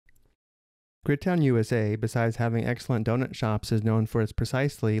Gridtown, USA, besides having excellent donut shops, is known for its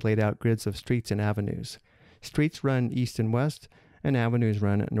precisely laid out grids of streets and avenues. Streets run east and west, and avenues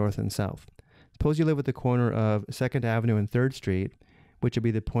run north and south. Suppose you live at the corner of 2nd Avenue and 3rd Street, which would be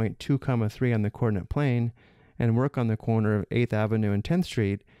the point 2, 3 on the coordinate plane, and work on the corner of 8th Avenue and 10th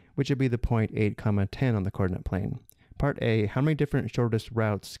Street, which would be the point 8, 10 on the coordinate plane. Part A, how many different shortest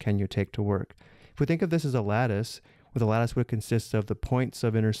routes can you take to work? If we think of this as a lattice, where the lattice would consist of the points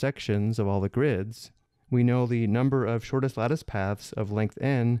of intersections of all the grids, we know the number of shortest lattice paths of length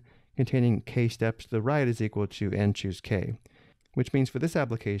n containing k steps to the right is equal to n choose k, which means for this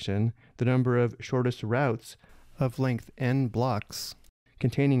application, the number of shortest routes of length n blocks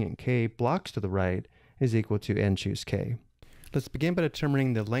containing k blocks to the right is equal to n choose k. Let's begin by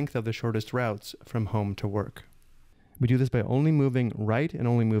determining the length of the shortest routes from home to work. We do this by only moving right and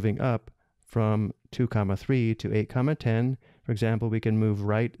only moving up from 2, 3 to 8, 10. For example, we can move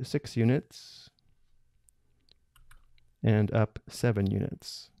right 6 units and up 7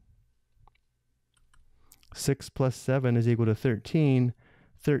 units. 6 plus 7 is equal to 13.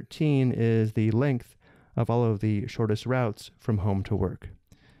 13 is the length of all of the shortest routes from home to work.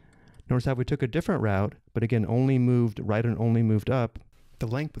 Notice how if we took a different route, but again only moved right and only moved up, the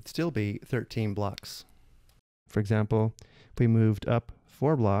length would still be 13 blocks. For example, if we moved up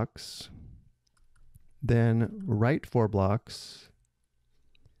 4 blocks, then right 4 blocks,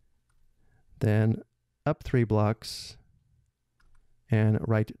 then up 3 blocks, and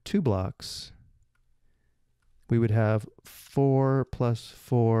right 2 blocks, we would have 4 plus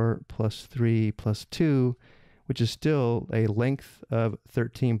 4 plus 3 plus 2, which is still a length of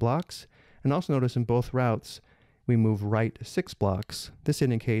 13 blocks. And also notice in both routes, we move right 6 blocks. This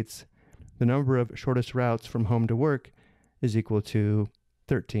indicates the number of shortest routes from home to work is equal to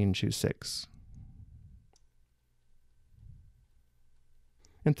 13 choose 6.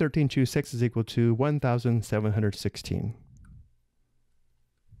 And 13 choose 6 is equal to 1,716.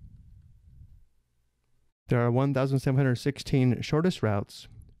 There are 1,716 shortest routes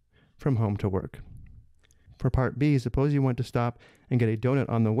from home to work. For part B, suppose you want to stop and get a donut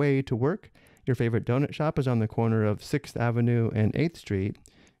on the way to work. Your favorite donut shop is on the corner of 6th Avenue and 8th Street,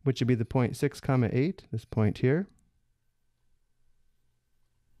 which would be the point 6, 8, this point here.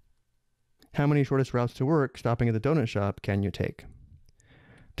 How many shortest routes to work stopping at the donut shop can you take?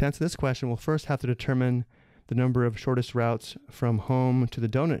 To answer this question, we'll first have to determine the number of shortest routes from home to the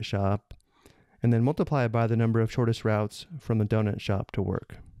donut shop, and then multiply it by the number of shortest routes from the donut shop to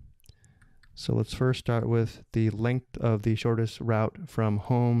work. So let's first start with the length of the shortest route from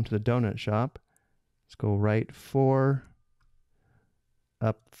home to the donut shop. Let's go right 4,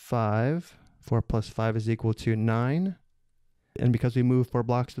 up 5. 4 plus 5 is equal to 9. And because we move 4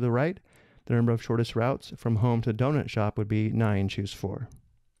 blocks to the right, the number of shortest routes from home to the donut shop would be 9 choose 4.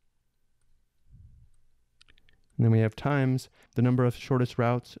 And then we have times the number of shortest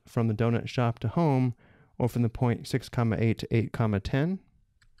routes from the donut shop to home, or from the point 6, 8 to 8, 10.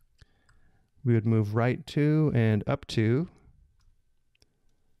 We would move right 2 and up 2.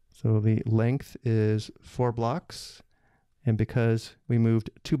 So the length is 4 blocks. And because we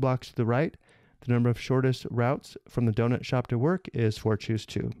moved 2 blocks to the right, the number of shortest routes from the donut shop to work is 4 choose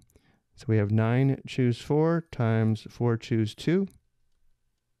 2. So we have 9 choose 4 times 4 choose 2.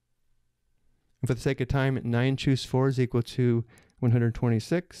 And for the sake of time, 9 choose 4 is equal to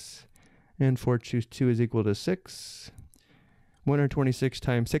 126, and 4 choose 2 is equal to 6. 126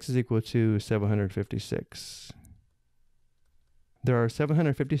 times 6 is equal to 756. There are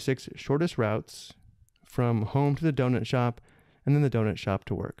 756 shortest routes from home to the donut shop and then the donut shop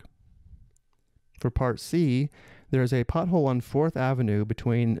to work. For part C, there is a pothole on 4th Avenue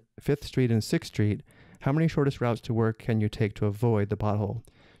between 5th Street and 6th Street. How many shortest routes to work can you take to avoid the pothole?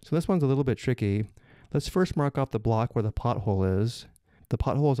 So this one's a little bit tricky. Let's first mark off the block where the pothole is. The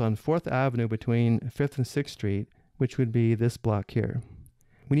pothole is on 4th Avenue between 5th and 6th Street, which would be this block here.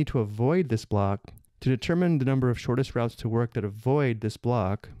 We need to avoid this block. To determine the number of shortest routes to work that avoid this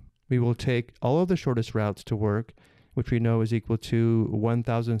block, we will take all of the shortest routes to work, which we know is equal to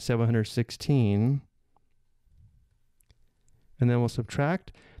 1,716, and then we'll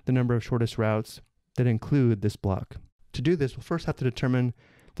subtract the number of shortest routes that include this block. To do this, we'll first have to determine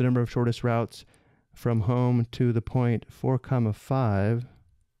the number of shortest routes from home to the point 4, 5,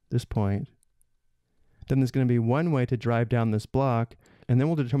 this point. Then there's going to be one way to drive down this block, and then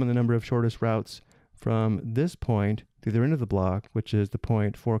we'll determine the number of shortest routes from this point to the end of the block, which is the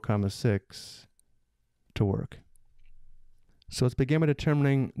point 4, 6, to work. So let's begin by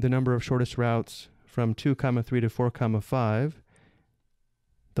determining the number of shortest routes from 2, 3 to 4, 5.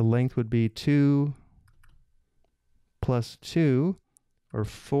 The length would be 2 plus 2, or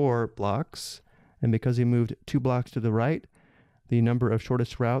 4 blocks. And because we moved 2 blocks to the right, the number of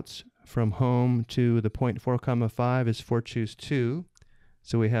shortest routes from home to the point 4 comma 5 is 4 choose 2.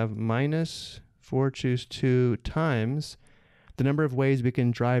 So we have minus 4 choose 2 times the number of ways we can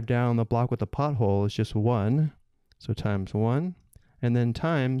drive down the block with a pothole is just 1. So times 1. And then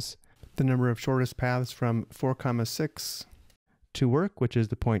times the number of shortest paths from 4 comma 6 to work, which is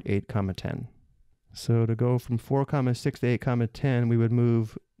the point 8 comma 10. So to go from 4 comma 6 to 8 comma 10, we would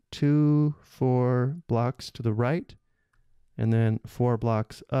move 4 blocks to the right, and then 4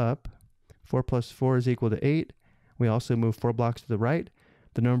 blocks up. 4 plus 4 is equal to 8. We also move 4 blocks to the right.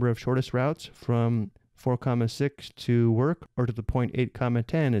 The number of shortest routes from 4 comma 6 to work or to the point 8 comma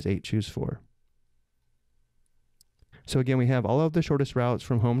 10 is 8 choose 4. So again, we have all of the shortest routes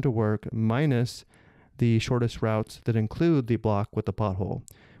from home to work minus the shortest routes that include the block with the pothole,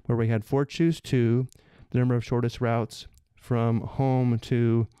 where we had 4 choose 2, the number of shortest routes from home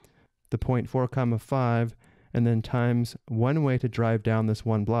to the point 4 comma 5, and then times one way to drive down this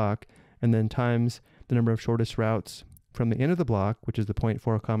one block, and then times the number of shortest routes from the end of the block, which is the point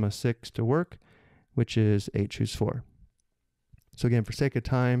 4 comma 6 to work, which is 8 choose 4. So again, for sake of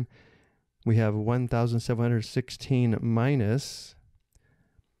time, we have 1,716 minus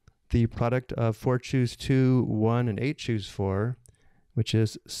the product of 4 choose 2, 1, and 8 choose 4, which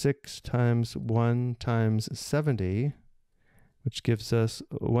is 6 times 1 times 70, which gives us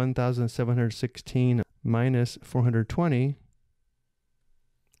 1,716 minus 420,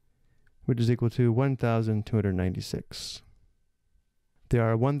 which is equal to 1,296. There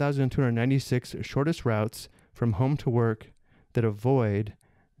are 1,296 shortest routes from home to work that avoid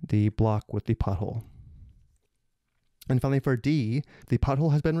the block with the pothole. And finally for D, the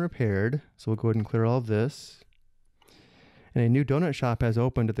pothole has been repaired, so we'll go ahead and clear all of this. And a new donut shop has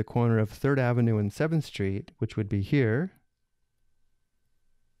opened at the corner of 3rd Avenue and 7th Street, which would be here.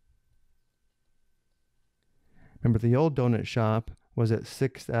 Remember, the old donut shop was at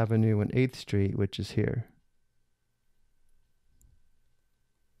 6th Avenue and 8th Street, which is here.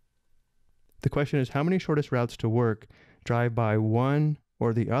 The question is, how many shortest routes to work drive by one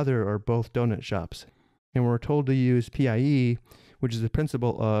or the other or both donut shops? And we're told to use PIE, which is the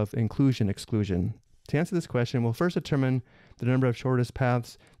principle of inclusion-exclusion. To answer this question, we'll first determine the number of shortest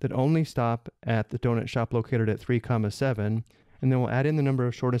paths that only stop at the donut shop located at 3 comma 7, and then we'll add in the number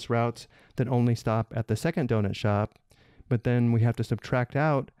of shortest routes that only stop at the second donut shop, but then we have to subtract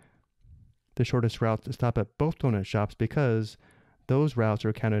out the shortest routes that stop at both donut shops because those routes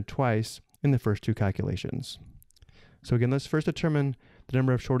are counted twice in the first two calculations. So again, let's first determine the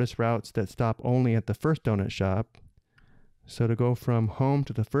number of shortest routes that stop only at the first donut shop. So to go from home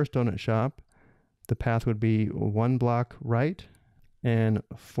to the first donut shop, the path would be 1 block right and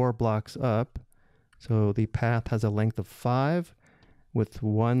 4 blocks up. So the path has a length of 5 with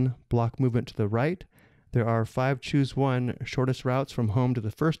 1 block movement to the right. There are 5 choose 1 shortest routes from home to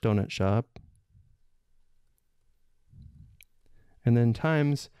the first donut shop. And then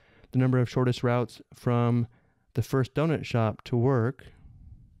times the number of shortest routes from the first donut shop to work.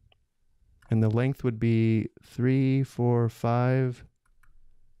 And the length would be 3, 4, 5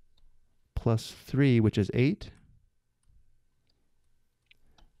 plus 3, which is 8.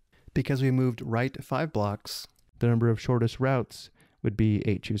 Because we moved right 5 blocks, the number of shortest routes would be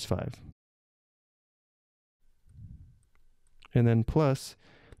 8 choose 5. And then plus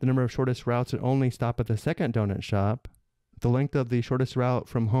the number of shortest routes that only stop at the second donut shop. The length of the shortest route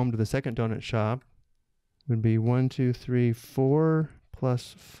from home to the second donut shop would be 1, 2, 3, 4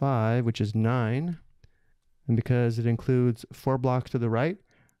 plus 5, which is 9. And because it includes 4 blocks to the right,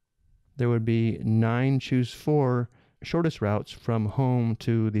 there would be 9 choose 4 shortest routes from home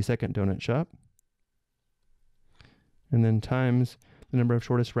to the second donut shop. And then times the number of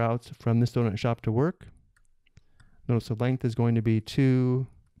shortest routes from this donut shop to work. Notice the length is going to be 2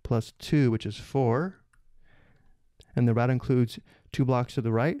 plus 2, which is 4. And the route includes 2 blocks to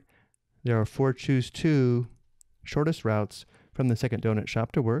the right. There are 4 choose 2 shortest routes from the second donut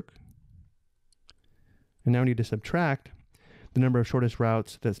shop to work. And now we need to subtract the number of shortest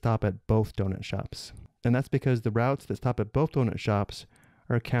routes that stop at both donut shops. And that's because the routes that stop at both donut shops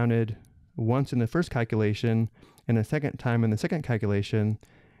are counted once in the first calculation and a second time in the second calculation,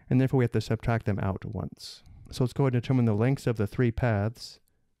 and therefore we have to subtract them out once. So let's go ahead and determine the lengths of the 3 paths.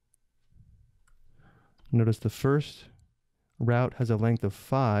 Notice the first route has a length of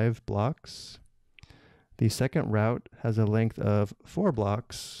 5 blocks. The second route has a length of 4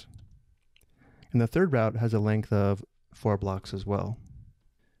 blocks. And the third route has a length of 4 blocks as well.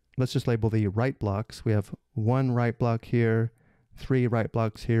 Let's just label the right blocks. We have 1 right block here, 3 right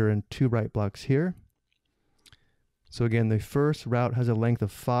blocks here, and 2 right blocks here. So again, the first route has a length of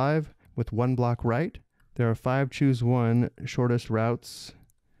 5 with 1 block right. There are 5 choose 1 shortest routes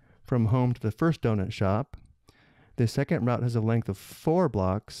from home to the first donut shop. The second route has a length of 4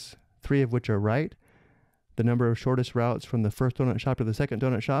 blocks, 3 of which are right. The number of shortest routes from the first donut shop to the second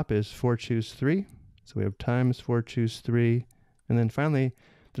donut shop is 4 choose 3. So we have times 4 choose 3. And then finally,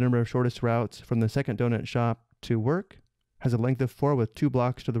 the number of shortest routes from the second donut shop to work has a length of 4 with 2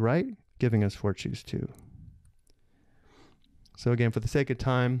 blocks to the right, giving us 4 choose 2. So again, for the sake of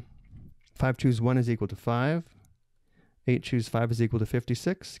time, 5 choose 1 is equal to 5. 8 choose 5 is equal to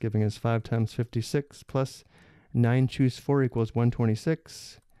 56, giving us 5 times 56 plus 9 choose 4 equals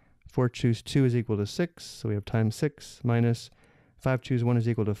 126. 4 choose 2 is equal to 6, so we have times 6 minus 5 choose 1 is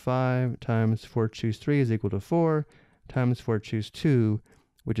equal to 5 times 4 choose 3 is equal to 4 times 4 choose 2,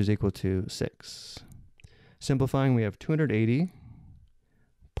 which is equal to 6. Simplifying, we have 280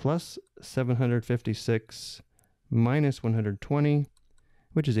 plus 756 minus 120,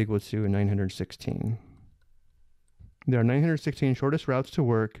 which is equal to 916. There are 916 shortest routes to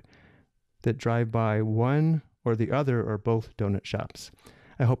work that drive by one or the other or both donut shops.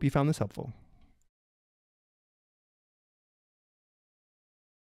 I hope you found this helpful.